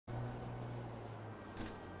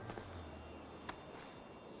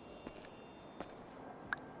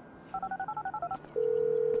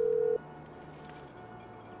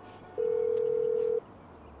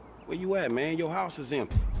you at, man? Your house is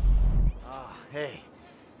empty. Oh, hey.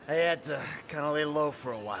 I had to kind of lay low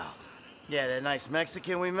for a while. Yeah, that nice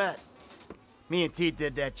Mexican we met. Me and T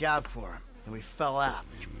did that job for him, and we fell out.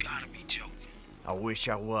 You gotta be joking. I wish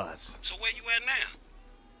I was. So where you at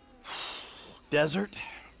now? Desert,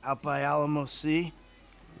 out by Alamo Sea.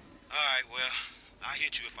 All right, well, I'll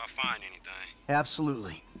hit you if I find anything.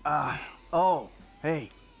 Absolutely. Oh, hey.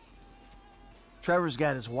 Trevor's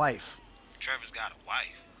got his wife. Trevor's got a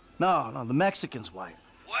wife? No, the Mexican's wife.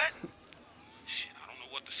 What? Shit, I don't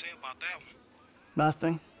know what to say about that one.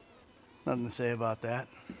 Nothing. Nothing to say about that.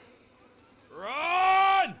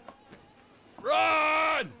 Run!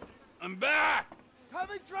 Run! I'm back!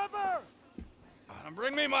 Coming, Trevor! Now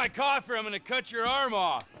bring me my coffee, I'm gonna cut your arm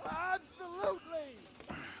off. Absolutely!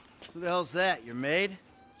 Who the hell's that, your maid?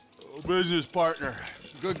 Oh, business partner.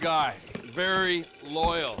 Good guy. Very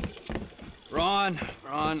loyal. Ron,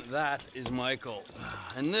 that is Michael.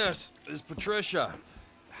 And this is Patricia.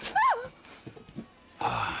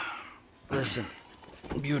 Listen,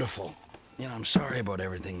 beautiful. You know, I'm sorry about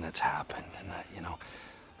everything that's happened. And, I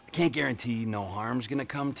can't guarantee no harm's gonna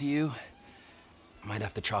come to you. I might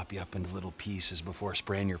have to chop you up into little pieces before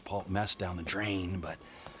spraying your pulp mess down the drain, but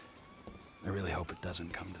I really hope it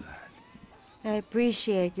doesn't come to that. I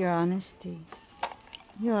appreciate your honesty.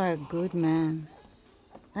 You are a good man.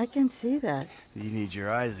 I can see that. You need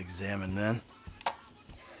your eyes examined, then.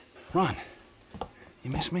 Ron,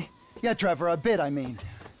 you miss me? Yeah, Trevor, a bit, I mean.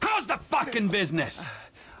 How's the fucking business?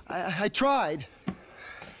 I tried.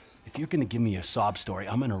 If you're gonna give me a sob story,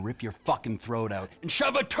 I'm gonna rip your fucking throat out and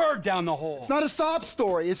shove a turd down the hole. It's not a sob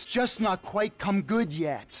story, it's just not quite come good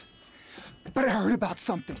yet. But I heard about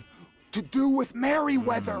something to do with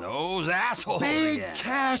Merryweather. Those assholes Big again.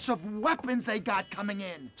 cache of weapons they got coming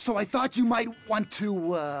in. So I thought you might want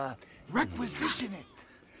to, requisition it.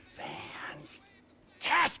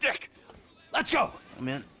 Fantastic! Let's go! I'm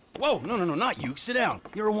in. Whoa, no, not you. Sit down.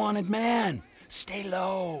 You're a wanted man. Stay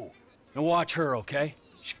low. And watch her, okay?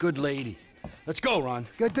 She's a good lady. Let's go, Ron.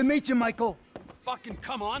 Good to meet you, Michael. Fucking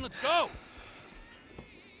come on, let's go!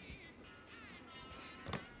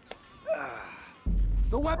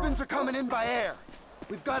 The weapons are coming in by air.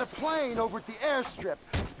 We've got a plane over at the airstrip,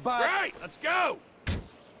 but... Right, let's go!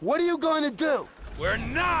 What are you going to do? We're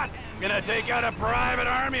not gonna take out a private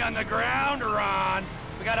army on the ground, Ron.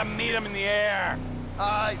 We gotta meet them in the air.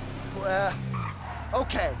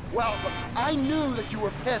 Okay. Well, look, I knew that you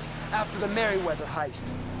were pissed after the Merryweather heist,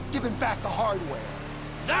 giving back the hardware.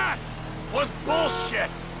 That was bullshit!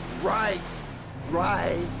 Right.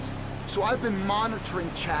 So I've been monitoring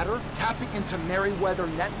chatter, tapping into Merryweather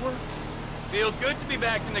networks. Feels good to be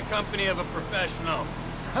back in the company of a professional.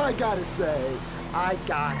 I gotta say,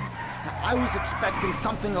 I was expecting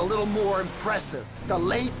something a little more impressive. The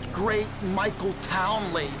late, great Michael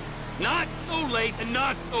Townley. Not so late and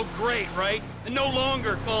not so great, right? And no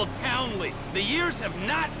longer called Townley. The years have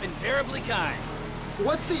not been terribly kind.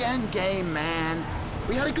 What's the end game, man?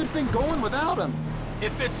 We had a good thing going without him.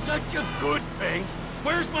 If it's such a good thing,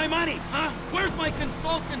 where's my money, huh? Where's my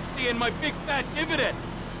consultancy and my big fat dividend?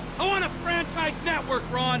 I want a franchise network,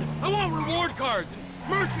 Ron. I want reward cards and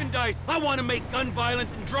merchandise. I want to make gun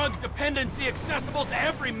violence and drug dependency accessible to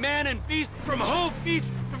every man and beast from Hove Beach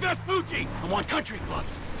to Vespucci. I want country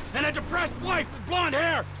clubs and a depressed wife with blonde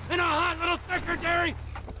hair and a hot little secretary.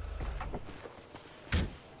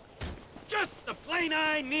 Just the plane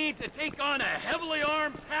I need to take on a heavily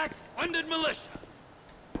armed, tax-funded militia.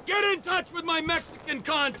 Get in touch with my Mexican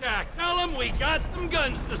contact. Tell him we got some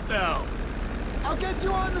guns to sell. I'll get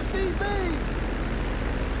you on the CV!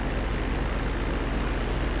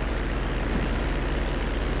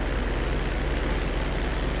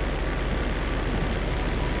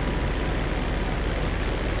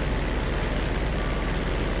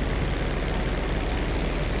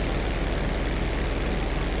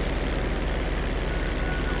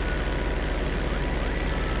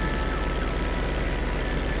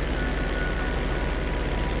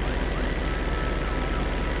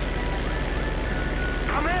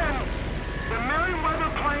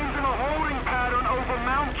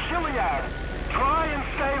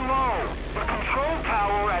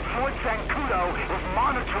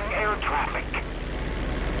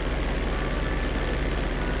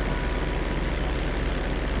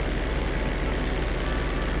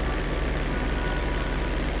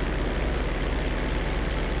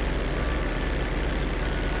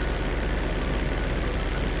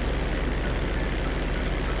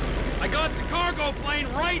 Plane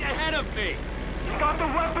right ahead of me. You got the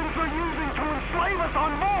weapons they're using to enslave us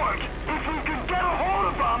on board. If we could get a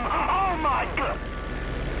hold of them, oh my god!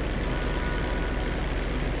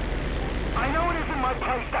 I know it isn't my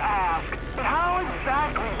place to ask, but how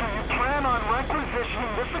exactly do you plan on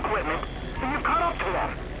requisitioning this equipment when you've caught up to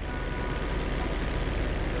them?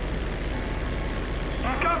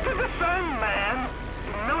 You've got to defend, man.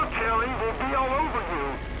 The military will be all over you.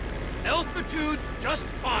 Altitude's just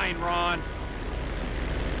fine, Ron.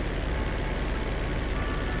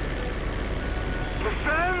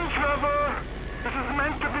 Descend, Trevor. This is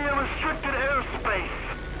meant to be a restricted airspace.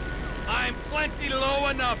 I'm plenty low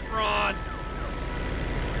enough, Ron.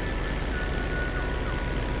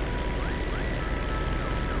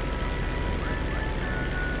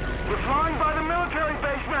 You're flying by the military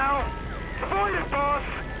base now. Avoid it, boss.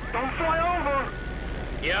 Don't fly over.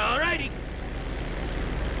 Yeah, alrighty.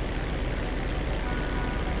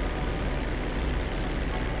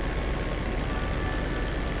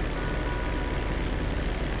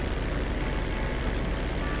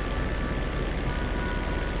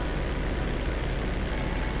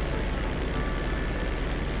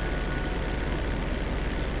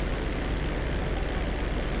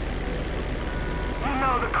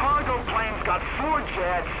 The cargo plane's got 4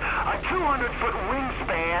 jets, a 200-foot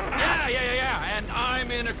wingspan. Yeah, and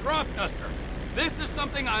I'm in a crop duster. This is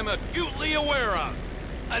something I'm acutely aware of.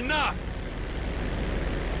 Enough!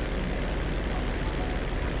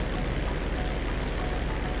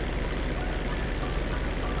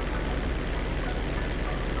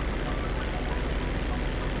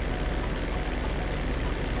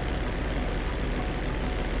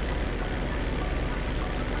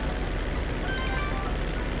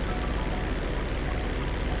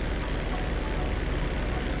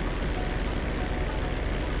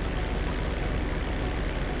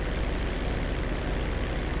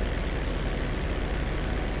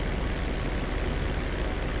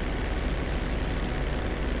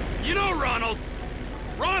 You know, Ronald!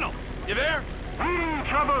 Ronald! You there? Reading,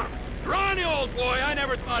 Trevor. Ronnie, old boy, I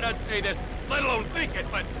never thought I'd say this, let alone think it,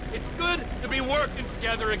 but it's good to be working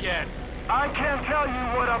together again. I can't tell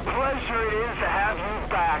you what a pleasure it is to have you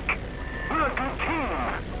back. We're a good team.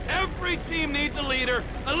 Every team needs a leader,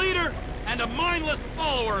 and a mindless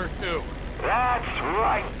follower or two. That's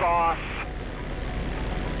right, boss.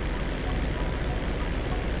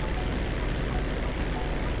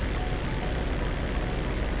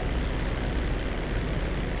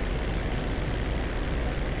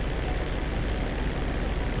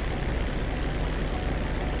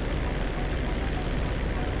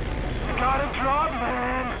 Gotta drop,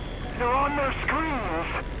 man. They're on their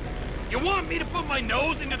screens. You want me to put my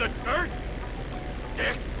nose into the dirt?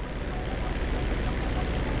 Dick.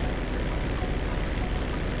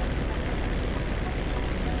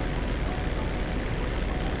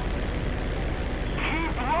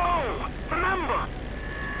 Keep low. Remember,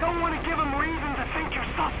 don't want to give them reason to think you're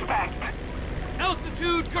suspect.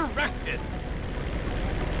 Altitude corrected.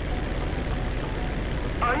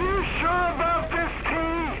 Are you sure about this, T?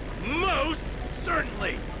 Most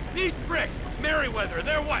certainly. These pricks, Merryweather,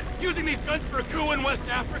 they're what? Using these guns for a coup in West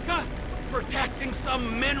Africa? Protecting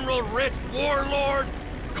some mineral-rich warlord?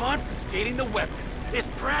 Confiscating the weapons is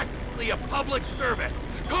practically a public service.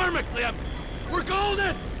 Karmically, we're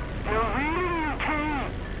golden! They're reading you, T.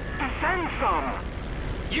 Defend some.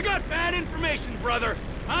 You got bad information, brother.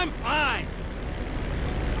 I'm fine.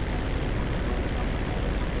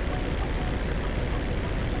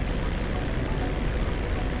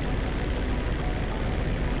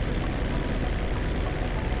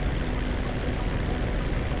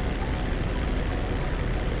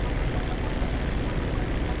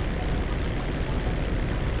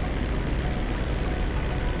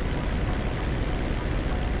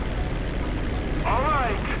 All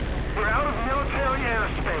right. We're out of military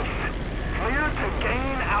airspace. Clear to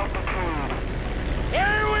gain altitude.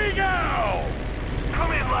 Here we go!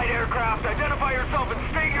 Come in, light aircraft. Identify yourself and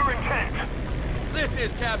state your intent. This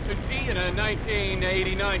is Captain T in a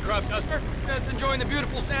 1989 crop duster. Just enjoying the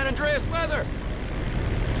beautiful San Andreas weather.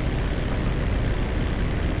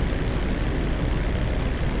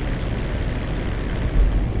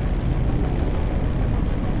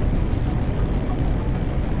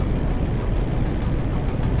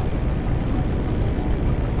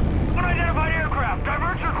 Unidentified aircraft.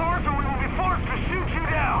 Divert your course or we will be forced to shoot you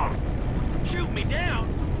down. Shoot me down?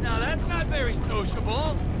 Now that's not very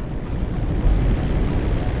sociable.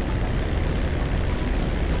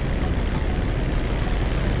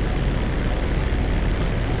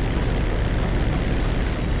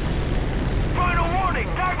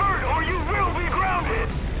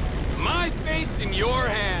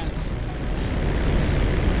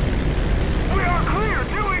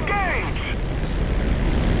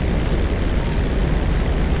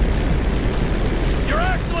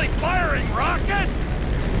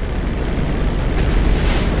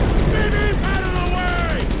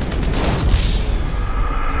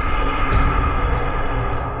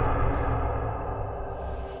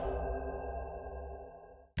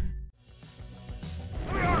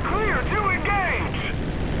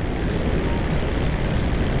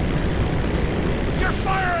 You're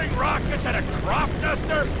firing rockets at a crop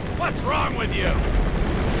duster? What's wrong with you?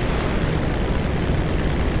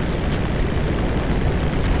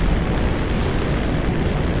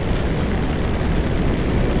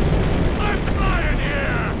 I'm flying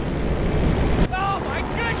here! Oh my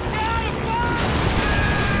good God!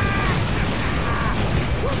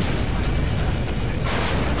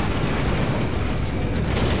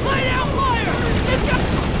 Lay down fire! This guy...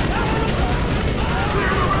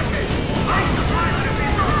 Clear the wreckage! Ice the pilot if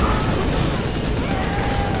he's wrong!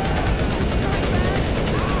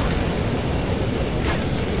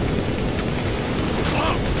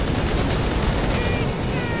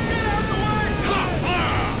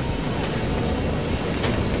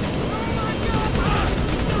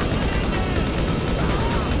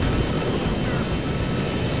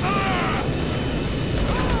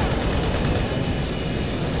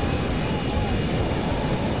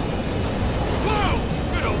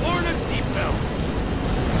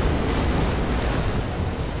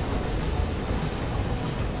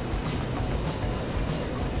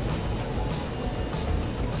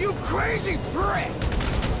 You crazy prick!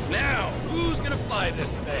 Now, who's gonna fly this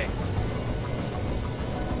thing?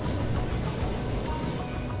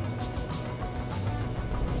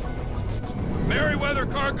 Merryweather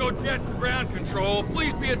cargo jet to ground control,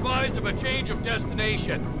 please be advised of a change of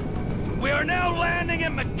destination. We are now landing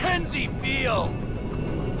in Mackenzie Field.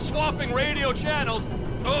 Swapping radio channels.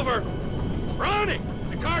 Over. Ronnie,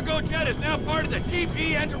 the cargo jet is now part of the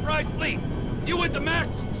TP Enterprise fleet. You with the mechs?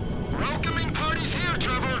 Welcoming party's here,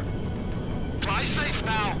 Trevor. Fly safe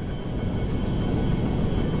now.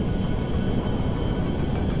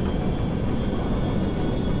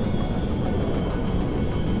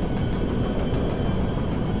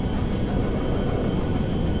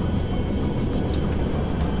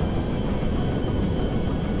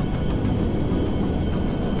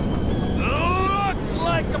 Looks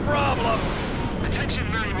like a problem. Attention,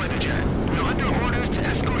 Merryweather Jet. We're under orders to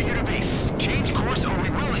escort you to base. Change course or we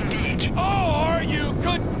will engage. Or you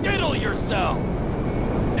could diddle yourself.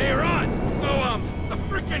 Hey, Ron, so, the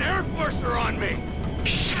frickin' Air Force are on me.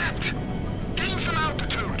 Shit! Gain some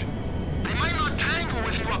altitude. They might not tangle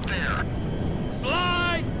with you up there.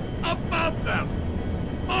 Fly above them.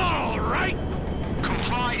 All right.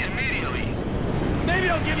 Comply immediately. Maybe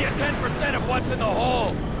I'll give you 10% of what's in the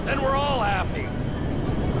hole. Then we're all happy.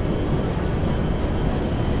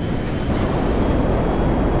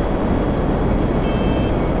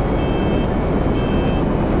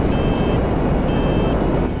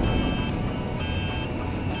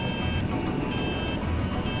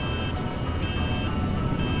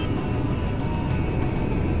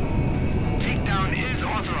 Takedown is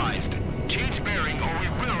authorized. Change bearing or we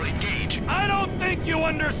will engage. I don't think you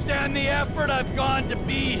understand the effort I've gone to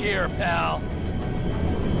be here, pal.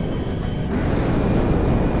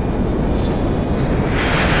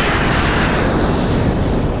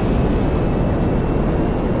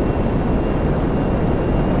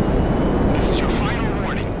 This is your final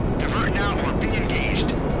warning. Divert now or be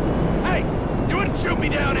engaged. Hey, you wouldn't shoot me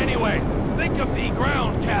down anyway. Think of the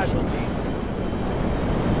ground casualties.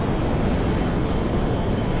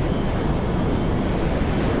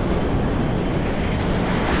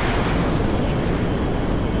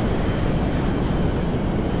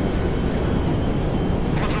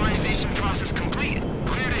 Authorization process complete.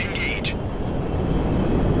 Clear to engage.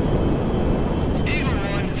 Eagle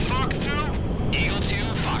 1, Fox 2. Eagle 2,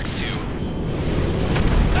 Fox 2.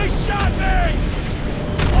 They shot me!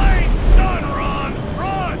 Plane's done, Ron!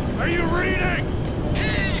 Ron, are you reading? T!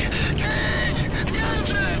 The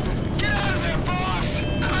engine! Get out of there, boss! I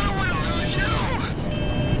don't want to lose you!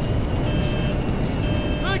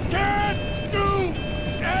 I can't do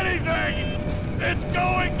anything! It's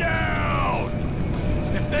going down!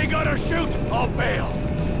 If they gotta shoot, I'll bail.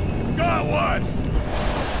 Got what?